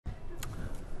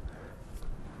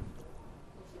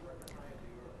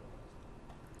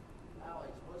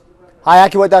Hi,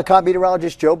 AccuWeather.com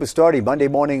meteorologist Joe Bastardi. Monday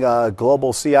morning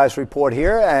global sea ice report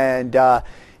here, and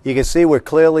you can see we're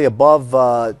clearly above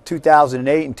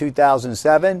 2008 and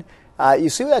 2007. You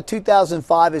see what that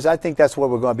 2005 is? I think that's where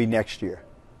we're going to be next year.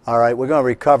 All right, we're going to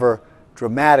recover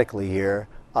dramatically here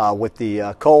with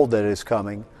the cold that is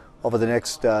coming over the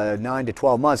next 9 to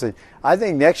 12 months. And I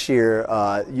think next year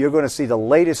you're going to see the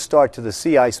latest start to the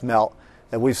sea ice melt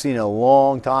that we've seen in a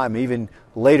long time, even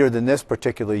later than this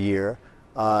particular year.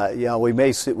 We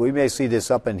may see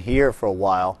this up in here for a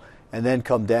while and then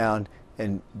come down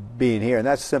and be in here, and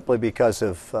that's simply because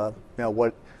of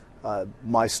what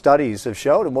my studies have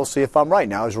showed, and we'll see if I'm right.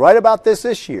 Now, I was right about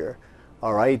this year.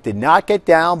 All right, did not get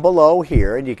down below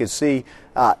here, and you can see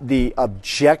the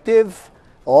objective,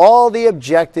 all the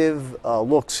objective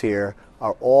looks here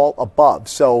are all above.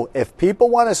 So if people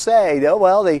want to say,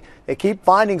 well, they keep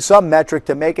finding some metric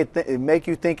to make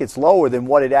you think it's lower than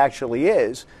what it actually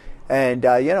is. And,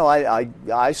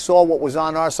 I saw what was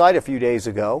on our site a few days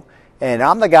ago, and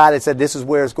I'm the guy that said this is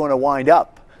where it's going to wind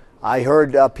up. I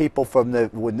heard people from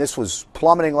when this was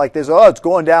plummeting like this, oh, it's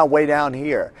going down way down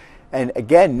here. And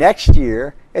again, next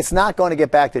year, it's not going to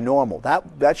get back to normal.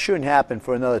 That shouldn't happen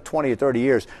for another 20 or 30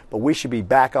 years, but we should be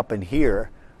back up in here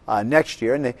next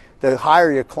year. And the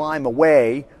higher you climb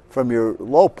away from your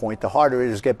low point, the harder it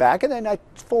is to get back. And then I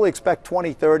fully expect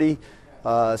 20, 30,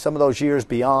 some of those years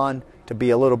beyond, to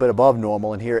be a little bit above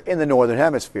normal in here in the northern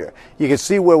hemisphere. You can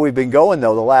see where we've been going,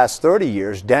 though, the last 30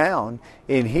 years down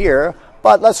in here.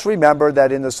 But let's remember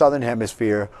that in the southern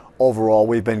hemisphere, overall,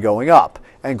 we've been going up.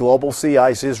 And global sea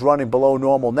ice is running below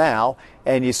normal now.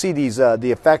 And you see these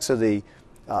the effects of the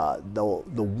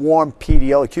warm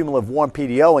PDO, cumulative warm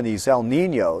PDO, and these El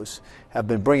Niños have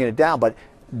been bringing it down. But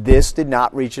this did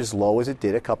not reach as low as it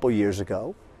did a couple years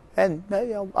ago. And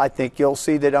I think you'll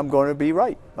see that I'm going to be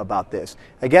right about this.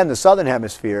 Again, the southern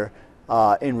hemisphere,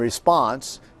 in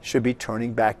response, should be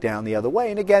turning back down the other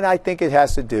way. And again, I think it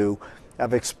has to do,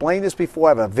 I've explained this before,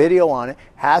 I have a video on it,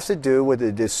 has to do with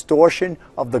the distortion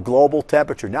of the global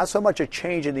temperature. Not so much a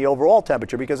change in the overall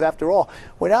temperature, because after all,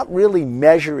 we're not really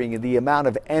measuring the amount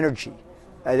of energy.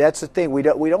 That's the thing. We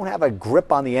don't have a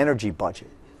grip on the energy budget,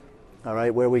 all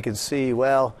right, where we can see,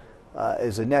 well,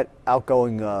 is the net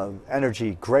outgoing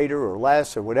energy greater or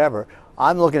less or whatever.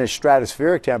 I'm looking at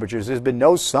stratospheric temperatures. There's been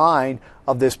no sign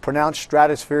of this pronounced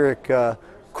stratospheric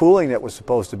cooling that was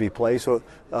supposed to be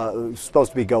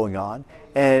supposed to be going on.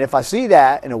 And if I see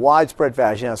that in a widespread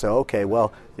fashion, I say, okay,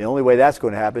 well, the only way that's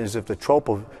going to happen is if the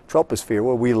troposphere,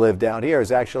 where we live down here,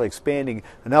 is actually expanding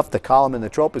enough. The column in the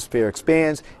troposphere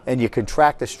expands, and you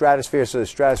contract the stratosphere so the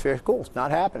stratosphere cools.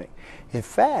 Not happening. In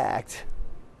fact,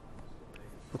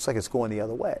 looks like it's going the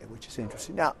other way, which is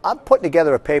interesting. Now, I'm putting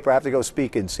together a paper. I have to go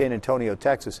speak in San Antonio,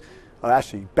 Texas, or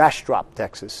actually Bastrop,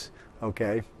 Texas,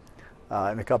 okay,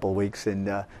 in a couple of weeks. And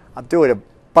I'm doing a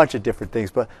bunch of different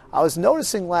things. But I was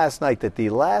noticing last night that the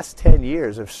last 10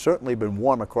 years have certainly been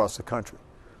warm across the country,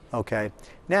 okay?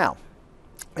 Now,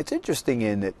 it's interesting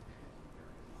in that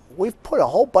we've put a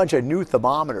whole bunch of new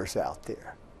thermometers out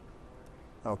there,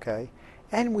 okay?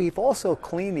 And we've also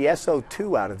cleaned the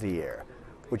SO2 out of the air,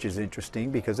 which is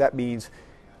interesting because that means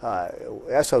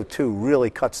SO2 really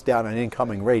cuts down on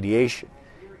incoming radiation.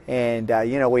 And,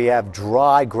 we have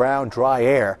dry ground, dry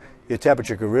air. Your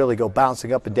temperature could really go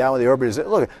bouncing up and down with the urban.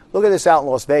 Look at this out in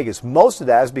Las Vegas. Most of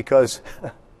that is because,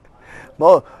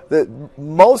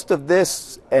 most of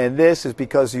this and this is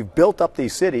because you've built up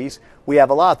these cities. We have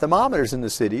a lot of thermometers in the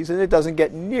cities, and it doesn't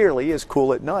get nearly as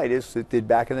cool at night as it did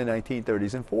back in the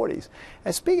 1930s and 40s.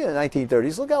 And speaking of the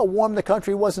 1930s, look how warm the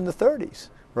country was in the 30s.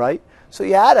 Right? So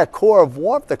you had a core of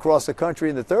warmth across the country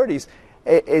in the 30s.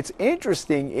 It's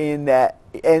interesting in that,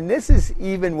 and this is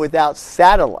even without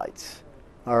satellites,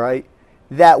 all right,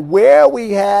 that where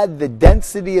we had the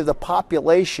density of the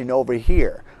population over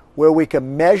here, where we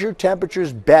can measure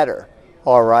temperatures better,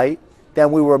 all right,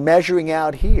 than we were measuring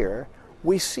out here,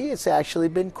 we see it's actually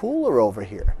been cooler over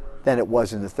here than it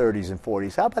was in the 30s and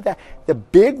 40s. How about that? The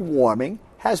big warming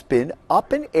has been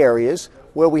up in areas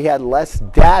where we had less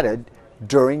data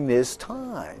during this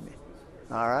time.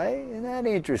 All right? Isn't that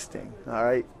interesting? All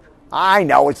right? I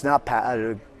know it's not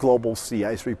a global sea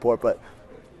ice report, but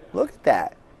look at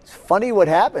that. It's funny what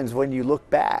happens when you look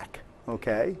back.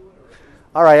 Okay?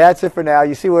 All right, that's it for now.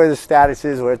 You see where the status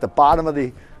is. We're at the bottom of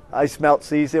the ice melt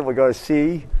season. We're going to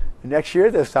see next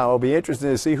year this time. It'll be interesting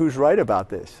to see who's right about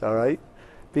this. All right?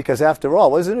 Because after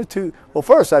all, wasn't it well,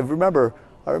 first, I remember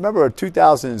in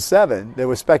 2007, there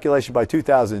was speculation by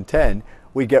 2010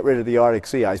 we get rid of the Arctic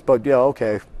sea ice. But,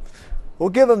 okay, we'll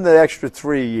give them the extra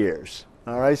 3 years.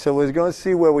 All right, so we're going to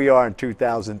see where we are in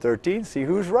 2013, see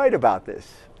who's right about this.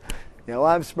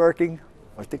 I'm smirking.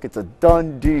 I think it's a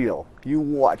done deal. You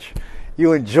watch.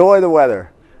 You enjoy the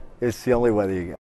weather. It's the only weather you get.